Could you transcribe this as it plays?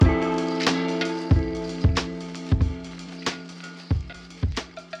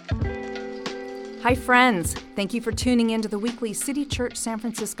Hi, friends. Thank you for tuning in to the weekly City Church San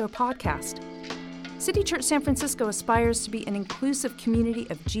Francisco podcast. City Church San Francisco aspires to be an inclusive community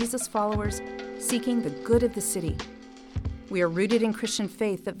of Jesus followers seeking the good of the city. We are rooted in Christian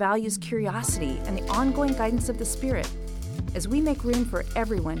faith that values curiosity and the ongoing guidance of the Spirit as we make room for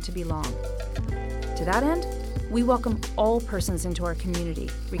everyone to belong. To that end, we welcome all persons into our community,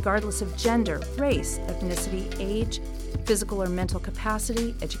 regardless of gender, race, ethnicity, age, physical or mental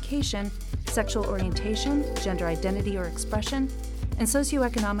capacity, education, sexual orientation, gender identity or expression, and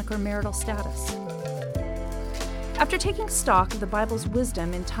socioeconomic or marital status. After taking stock of the Bible's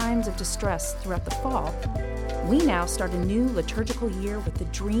wisdom in times of distress throughout the fall, we now start a new liturgical year with the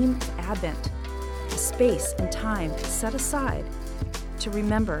dream of Advent, a space and time set aside to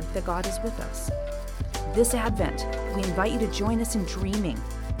remember that God is with us. This Advent, we invite you to join us in dreaming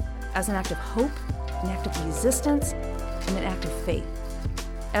as an act of hope, an act of resistance, and an act of faith.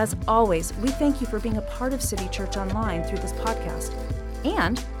 As always, we thank you for being a part of City Church Online through this podcast.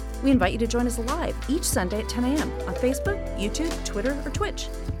 And we invite you to join us live each Sunday at 10 a.m. on Facebook, YouTube, Twitter, or Twitch.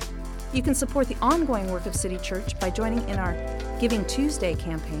 You can support the ongoing work of City Church by joining in our Giving Tuesday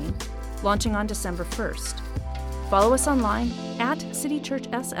campaign, launching on December 1st. Follow us online at City Church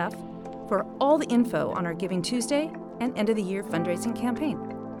SF for all the info on our Giving Tuesday and end of the year fundraising campaign.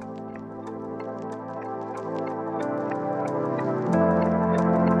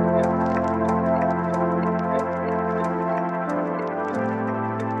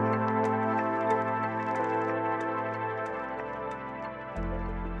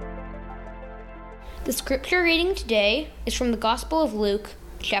 The scripture reading today is from the Gospel of Luke,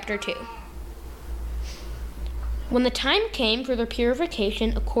 chapter 2. When the time came for their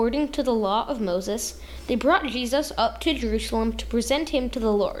purification according to the law of Moses, they brought Jesus up to Jerusalem to present him to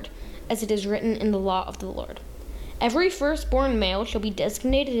the Lord, as it is written in the law of the Lord. Every firstborn male shall be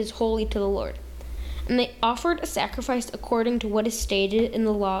designated as holy to the Lord. And they offered a sacrifice according to what is stated in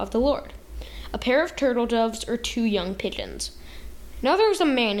the law of the Lord, a pair of turtle doves or 2 young pigeons. Now there was a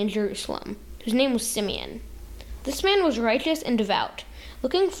man in Jerusalem, whose name was Simeon. This man was righteous and devout,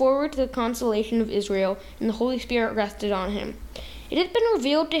 looking forward to the consolation of Israel, and the Holy Spirit rested on him. It had been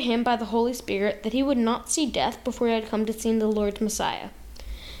revealed to him by the Holy Spirit that he would not see death before he had come to see the Lord's Messiah.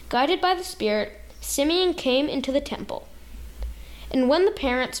 Guided by the Spirit, Simeon came into the temple. And when the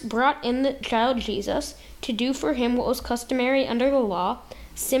parents brought in the child Jesus to do for him what was customary under the law,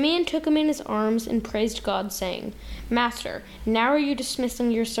 Simeon took him in his arms and praised God, saying, Master, now are you dismissing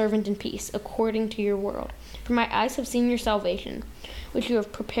your servant in peace, according to your word? For my eyes have seen your salvation, which you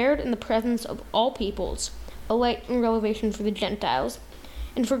have prepared in the presence of all peoples, a light and revelation for the Gentiles,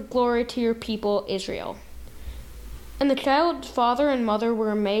 and for glory to your people Israel. And the child's father and mother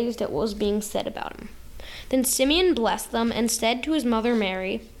were amazed at what was being said about him. Then Simeon blessed them and said to his mother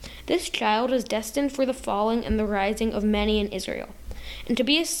Mary, This child is destined for the falling and the rising of many in Israel, and to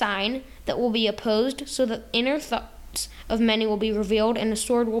be a sign that will be opposed, so that inner thoughts of many will be revealed, and a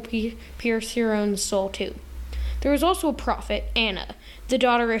sword will pierce your own soul too. There was also a prophet, Anna, the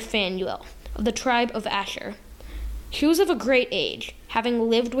daughter of Phanuel, of the tribe of Asher. She was of a great age, having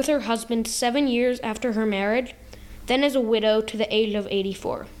lived with her husband 7 years after her marriage, then as a widow to the age of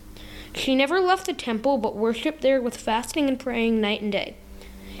 84. She never left the temple, but worshipped there with fasting and praying night and day.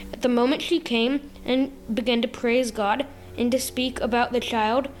 At the moment she came and began to praise God, and to speak about the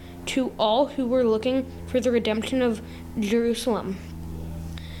child to all who were looking for the redemption of Jerusalem.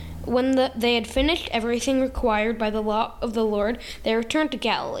 When they had finished everything required by the law of the Lord, they returned to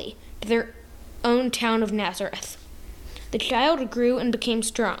Galilee, to their own town of Nazareth. The child grew and became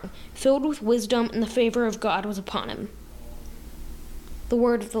strong, filled with wisdom, and the favor of God was upon him. The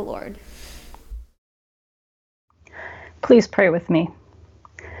word of the Lord. Please pray with me.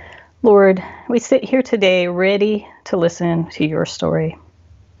 Lord, we sit here today ready to listen to your story.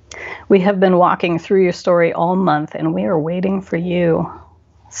 We have been walking through your story all month, and we are waiting for you.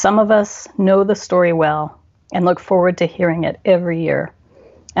 Some of us know the story well and look forward to hearing it every year.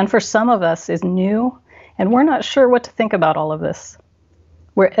 And for some of us is new, and we're not sure what to think about all of this.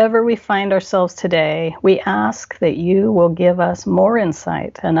 Wherever we find ourselves today, we ask that you will give us more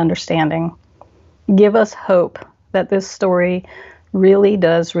insight and understanding. Give us hope that this story really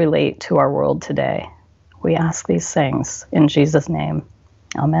does relate to our world today. We ask these things in Jesus' name.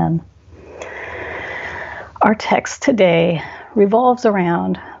 Amen. Our text today revolves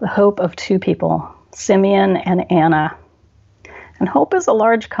around the hope of 2 people, Simeon and Anna. And hope is a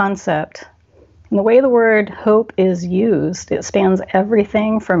large concept. And the way the word hope is used, it spans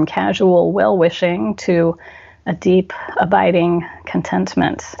everything from casual well-wishing to a deep, abiding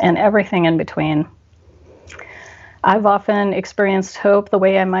contentment and everything in between. I've often experienced hope the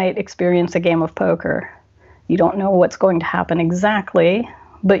way I might experience a game of poker. You don't know what's going to happen exactly,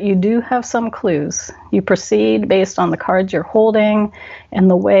 but you do have some clues. You proceed based on the cards you're holding and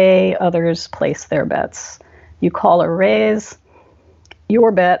the way others place their bets. You call or raise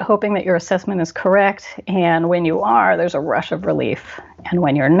your bet, hoping that your assessment is correct, and when you are, there's a rush of relief. And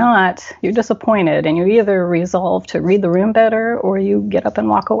when you're not, you're disappointed, and you either resolve to read the room better or you get up and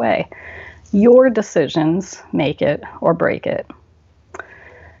walk away. Your decisions make it or break it.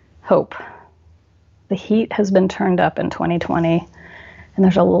 Hope. The heat has been turned up in 2020, and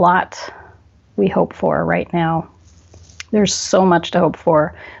there's a lot we hope for right now. There's so much to hope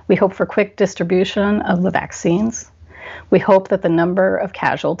for. We hope for quick distribution of the vaccines. We hope that the number of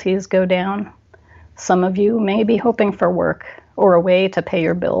casualties go down. Some of you may be hoping for work or a way to pay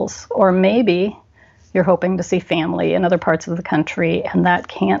your bills, or maybe you're hoping to see family in other parts of the country, and that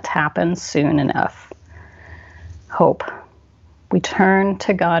can't happen soon enough. Hope. We turn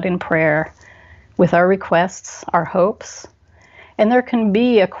to God in prayer with our requests, our hopes, and there can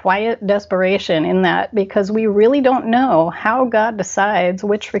be a quiet desperation in that because we really don't know how God decides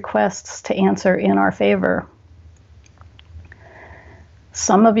which requests to answer in our favor.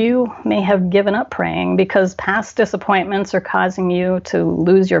 Some of you may have given up praying because past disappointments are causing you to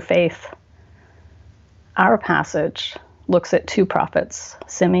lose your faith. Our passage looks at two prophets,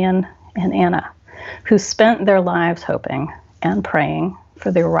 Simeon and Anna, who spent their lives hoping and praying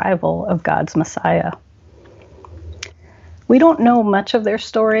for the arrival of God's Messiah. We don't know much of their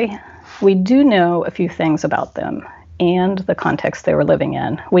story. We do know a few things about them and the context they were living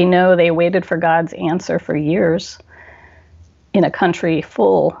in. We know they waited for God's answer for years in a country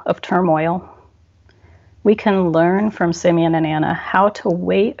full of turmoil. We can learn from Simeon and Anna how to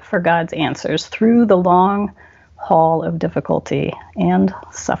wait for God's answers through the long haul of difficulty and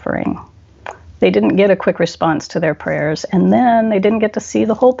suffering. They didn't get a quick response to their prayers, and then they didn't get to see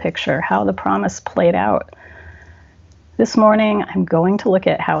the whole picture, how the promise played out. This morning, I'm going to look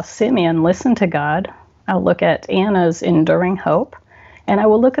at how Simeon listened to God. I'll look at Anna's enduring hope, and I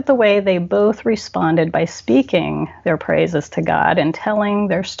will look at the way they both responded by speaking their praises to God and telling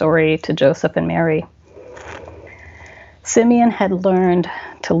their story to Joseph and Mary. Simeon had learned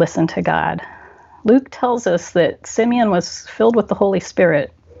to listen to God. Luke tells us that Simeon was filled with the Holy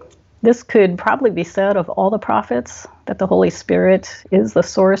Spirit. This could probably be said of all the prophets, that the Holy Spirit is the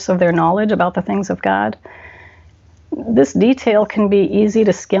source of their knowledge about the things of God. This detail can be easy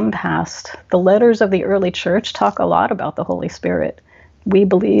to skim past. The letters of the early church talk a lot about the Holy Spirit. We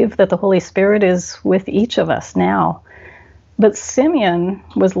believe that the Holy Spirit is with each of us now. But Simeon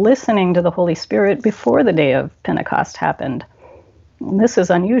was listening to the Holy Spirit before the day of Pentecost happened. This is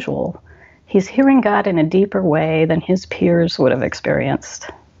unusual. He's hearing God in a deeper way than his peers would have experienced.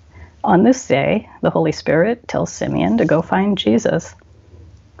 On this day, the Holy Spirit tells Simeon to go find Jesus.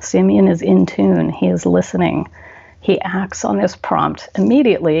 Simeon is in tune. He is listening. He acts on this prompt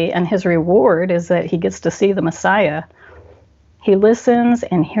immediately, and his reward is that he gets to see the Messiah. He listens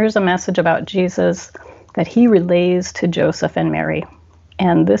and hears a message about Jesus that he relays to Joseph and Mary.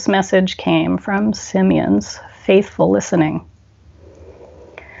 And this message came from Simeon's faithful listening.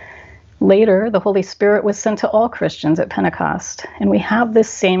 Later, the Holy Spirit was sent to all Christians at Pentecost, and we have this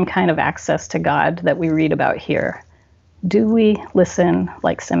same kind of access to God that we read about here. Do we listen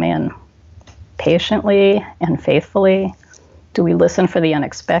like Simeon? Patiently and faithfully? Do we listen for the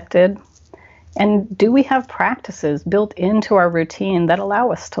unexpected? And do we have practices built into our routine that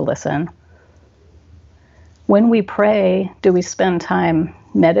allow us to listen? When we pray, do we spend time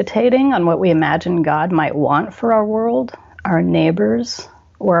meditating on what we imagine God might want for our world, our neighbors,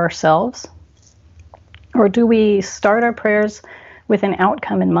 or ourselves? Or do we start our prayers with an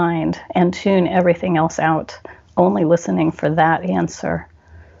outcome in mind and tune everything else out, only listening for that answer?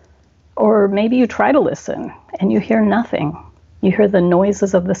 Or maybe you try to listen and you hear nothing. You hear the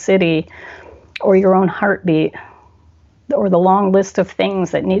noises of the city or your own heartbeat or the long list of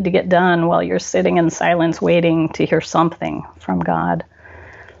things that need to get done while you're sitting in silence waiting to hear something from God.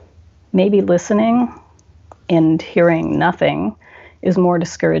 Maybe listening and hearing nothing is more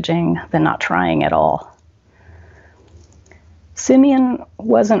discouraging than not trying at all. Simeon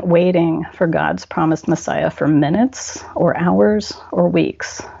wasn't waiting for God's promised Messiah for minutes or hours or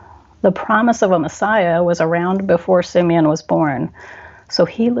weeks. The promise of a Messiah was around before Simeon was born, so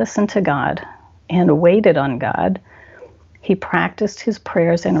he listened to God and waited on God. He practiced his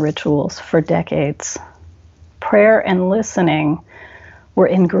prayers and rituals for decades. Prayer and listening were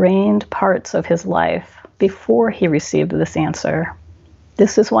ingrained parts of his life before he received this answer.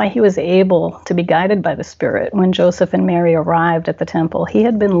 This is why he was able to be guided by the Spirit when Joseph and Mary arrived at the temple. He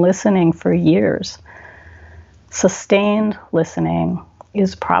had been listening for years. Sustained listening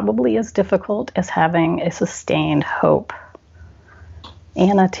is probably as difficult as having a sustained hope.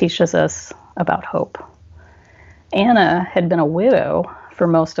 Anna teaches us about hope. Anna had been a widow for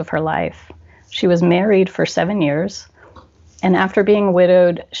most of her life. She was married for 7 years, and after being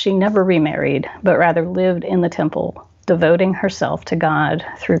widowed, she never remarried, but rather lived in the temple, devoting herself to God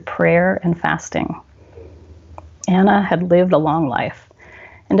through prayer and fasting. Anna had lived a long life,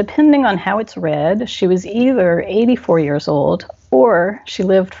 and depending on how it's read, she was either 84 years old or she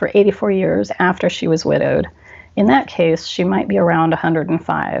lived for 84 years after she was widowed. In that case, she might be around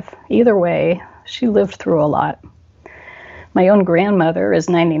 105. Either way, she lived through a lot. My own grandmother is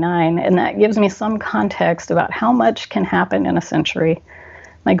 99, and that gives me some context about how much can happen in a century.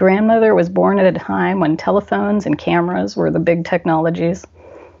 My grandmother was born at a time when telephones and cameras were the big technologies,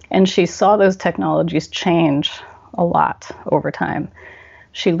 and she saw those technologies change a lot over time.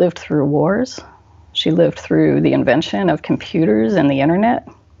 She lived through wars. She lived through the invention of computers and the internet.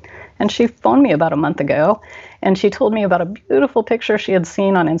 And she phoned me about a month ago, and she told me about a beautiful picture she had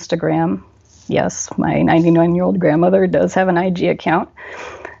seen on Instagram. Yes, my 99-year-old grandmother does have an IG account.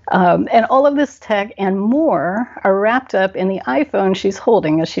 And all of this tech and more are wrapped up in the iPhone she's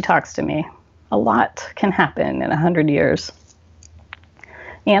holding as she talks to me. A lot can happen in 100 years.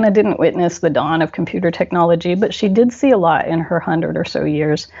 Anna didn't witness the dawn of computer technology, but she did see a lot in her 100 or so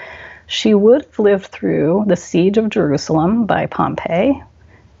years. She would have lived through the siege of Jerusalem by Pompey,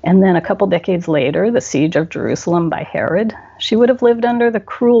 and then a couple decades later, the siege of Jerusalem by Herod. She would have lived under the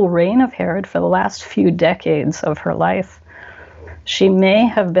cruel reign of Herod for the last few decades of her life. She may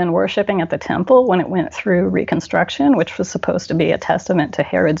have been worshiping at the temple when it went through reconstruction, which was supposed to be a testament to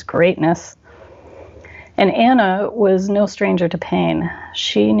Herod's greatness. And Anna was no stranger to pain.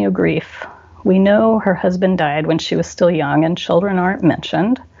 She knew grief. We know her husband died when she was still young, and children aren't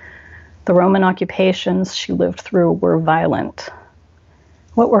mentioned. The Roman occupations she lived through were violent.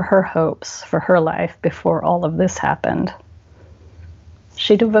 What were her hopes for her life before all of this happened?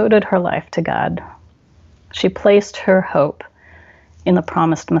 She devoted her life to God. She placed her hope in the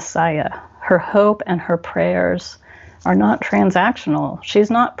promised Messiah. Her hope and her prayers are not transactional. She's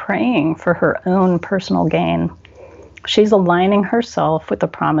not praying for her own personal gain. She's aligning herself with the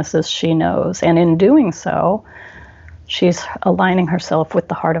promises she knows, and in doing so, she's aligning herself with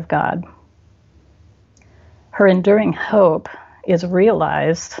the heart of God. Her enduring hope is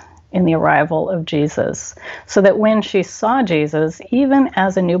realized in the arrival of Jesus, so that when she saw Jesus, even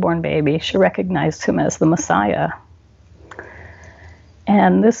as a newborn baby, she recognized him as the Messiah.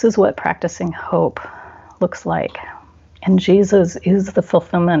 And this is what practicing hope looks like. And Jesus is the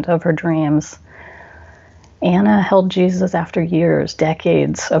fulfillment of her dreams. Anna held Jesus after years,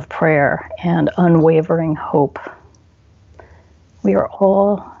 decades of prayer and unwavering hope. We are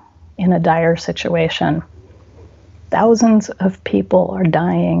all in a dire situation. Thousands of people are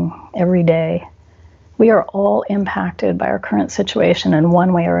dying every day. We are all impacted by our current situation in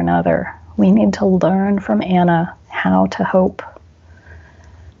one way or another. We need to learn from Anna how to hope.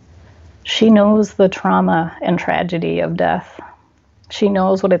 She knows the trauma and tragedy of death. She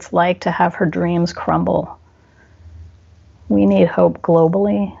knows what it's like to have her dreams crumble. We need hope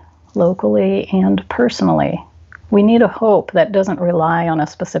globally, locally, and personally. We need a hope that doesn't rely on a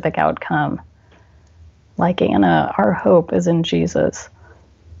specific outcome. Like Anna, our hope is in Jesus.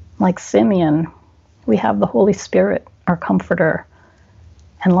 Like Simeon, we have the Holy Spirit, our comforter.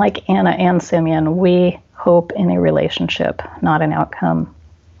 And like Anna and Simeon, we hope in a relationship, not an outcome.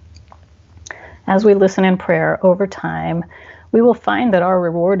 As we listen in prayer over time, we will find that our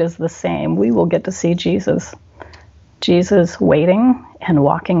reward is the same. We will get to see Jesus. Jesus waiting and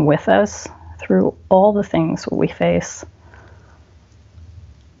walking with us through all the things we face.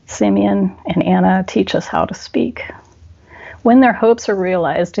 Simeon and Anna teach us how to speak. When their hopes are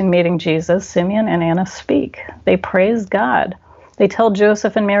realized in meeting Jesus, Simeon and Anna speak. They praise God. They tell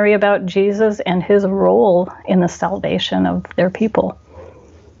Joseph and Mary about Jesus and his role in the salvation of their people.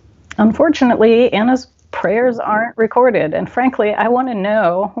 Unfortunately, Anna's prayers aren't recorded, and frankly, I want to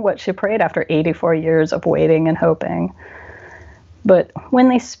know what she prayed after 84 years of waiting and hoping. But when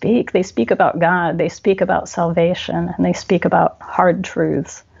they speak about God, they speak about salvation, and they speak about hard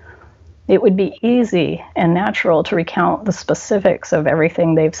truths. It would be easy and natural to recount the specifics of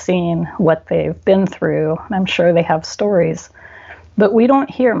everything they've seen, what they've been through, and I'm sure they have stories. But we don't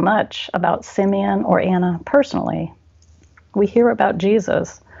hear much about Simeon or Anna personally. We hear about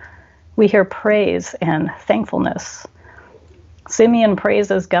Jesus. We hear praise and thankfulness. Simeon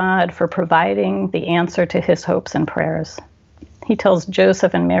praises God for providing the answer to his hopes and prayers. He tells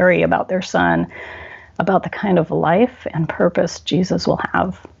Joseph and Mary about their son, about the kind of life and purpose Jesus will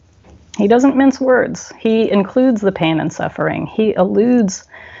have. He doesn't mince words. He includes the pain and suffering. He alludes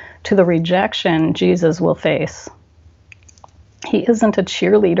to the rejection Jesus will face. He isn't a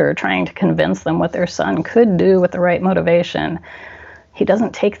cheerleader trying to convince them what their son could do with the right motivation. He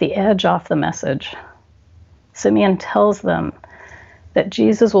doesn't take the edge off the message. Simeon tells them that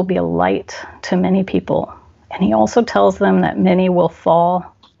Jesus will be a light to many people, and he also tells them that many will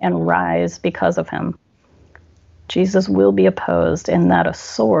fall and rise because of him. Jesus will be opposed, and that a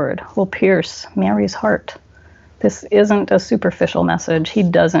sword will pierce Mary's heart. This isn't a superficial message. He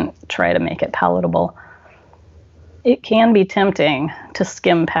doesn't try to make it palatable. It can be tempting to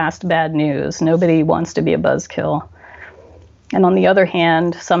skim past bad news. Nobody wants to be a buzzkill. And on the other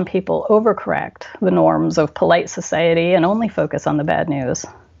hand, some people overcorrect the norms of polite society and only focus on the bad news.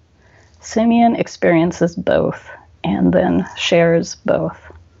 Simeon experiences both and then shares both.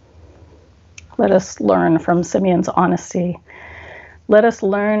 Let us learn from Simeon's honesty. Let us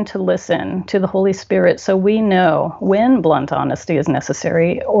learn to listen to the Holy Spirit so we know when blunt honesty is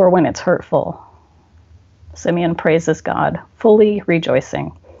necessary or when it's hurtful. Simeon praises God, fully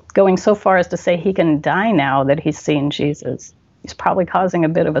rejoicing, going so far as to say he can die now that he's seen Jesus. He's probably causing a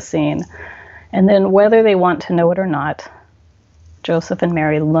bit of a scene. And then whether they want to know it or not, Joseph and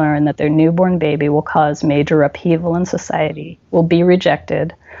Mary learn that their newborn baby will cause major upheaval in society, will be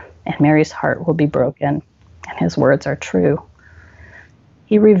rejected, and Mary's heart will be broken, and his words are true.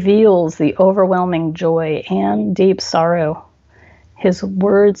 He reveals the overwhelming joy and deep sorrow. His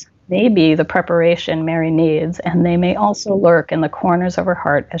words may be the preparation Mary needs, and they may also lurk in the corners of her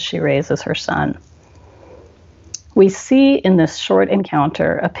heart as she raises her son. We see in this short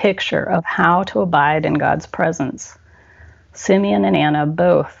encounter a picture of how to abide in God's presence. Simeon and Anna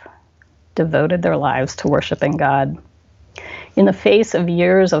both devoted their lives to worshiping God. In the face of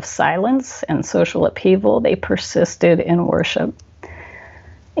years of silence and social upheaval, they persisted in worship.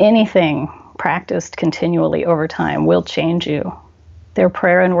 Anything practiced continually over time will change you. Their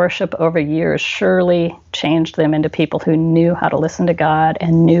prayer and worship over years surely changed them into people who knew how to listen to God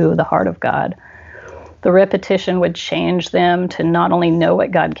and knew the heart of God. The repetition would change them to not only know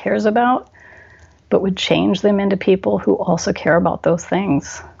what God cares about, but would change them into people who also care about those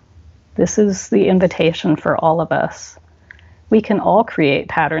things. This is the invitation for all of us. We can all create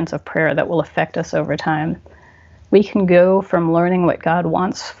patterns of prayer that will affect us over time. We can go from learning what God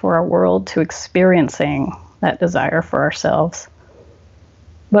wants for our world to experiencing that desire for ourselves.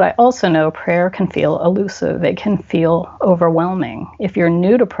 But I also know prayer can feel elusive. It can feel overwhelming. If you're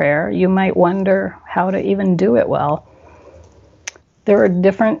new to prayer, you might wonder how to even do it well. There are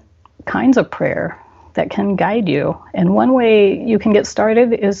different kinds of prayer that can guide you. And one way you can get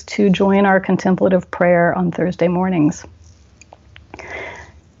started is to join our contemplative prayer on Thursday mornings.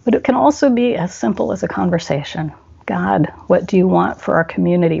 But it can also be as simple as a conversation. God, what do you want for our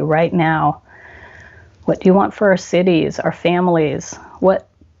community right now? What do you want for our cities, our families? What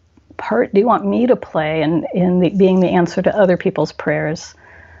part do you want me to play in being the answer to other people's prayers?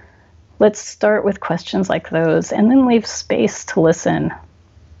 Let's start with questions like those and then leave space to listen.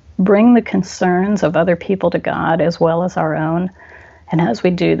 Bring the concerns of other people to God as well as our own. And as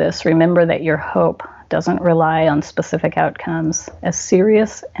we do this, remember that your hope doesn't rely on specific outcomes, as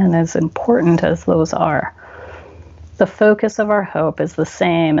serious and as important as those are. The focus of our hope is the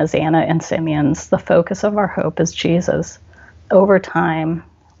same as Anna and Simeon's. The focus of our hope is Jesus. Over time,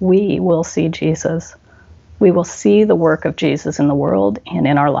 we will see Jesus. We will see the work of Jesus in the world and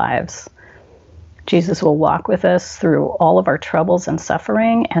in our lives. Jesus will walk with us through all of our troubles and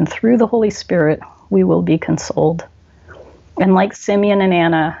suffering, and through the Holy Spirit, we will be consoled. And like Simeon and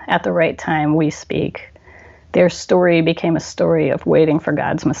Anna, at the right time, we speak. Their story became a story of waiting for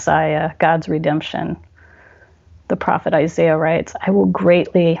God's Messiah, God's redemption. The prophet Isaiah writes, I will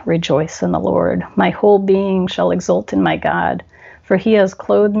greatly rejoice in the Lord. My whole being shall exult in my God. For he has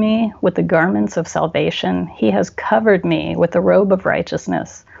clothed me with the garments of salvation. He has covered me with the robe of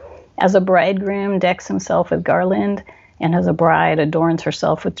righteousness. As a bridegroom decks himself with garland, and as a bride adorns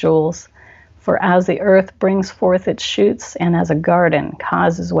herself with jewels. For as the earth brings forth its shoots, and as a garden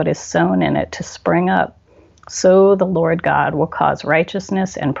causes what is sown in it to spring up, so the Lord God will cause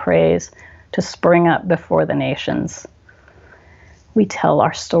righteousness and praise to spring up before the nations. We tell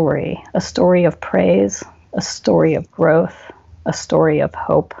our story, a story of praise, a story of growth, a story of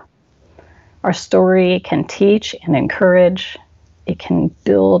hope. Our story can teach and encourage. It can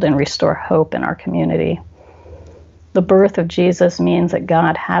build and restore hope in our community. The birth of Jesus means that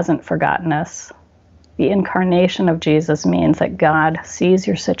God hasn't forgotten us. The incarnation of Jesus means that God sees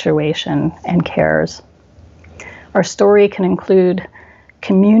your situation and cares. Our story can include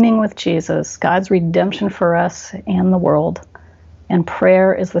communing with Jesus, God's redemption for us and the world, and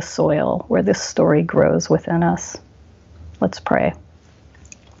prayer is the soil where this story grows within us. Let's pray.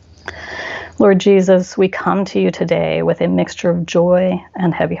 Lord Jesus, we come to you today with a mixture of joy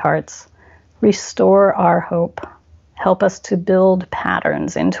and heavy hearts. Restore our hope. Help us to build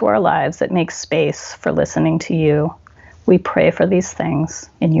patterns into our lives that make space for listening to you. We pray for these things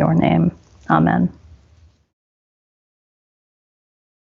in your name. Amen.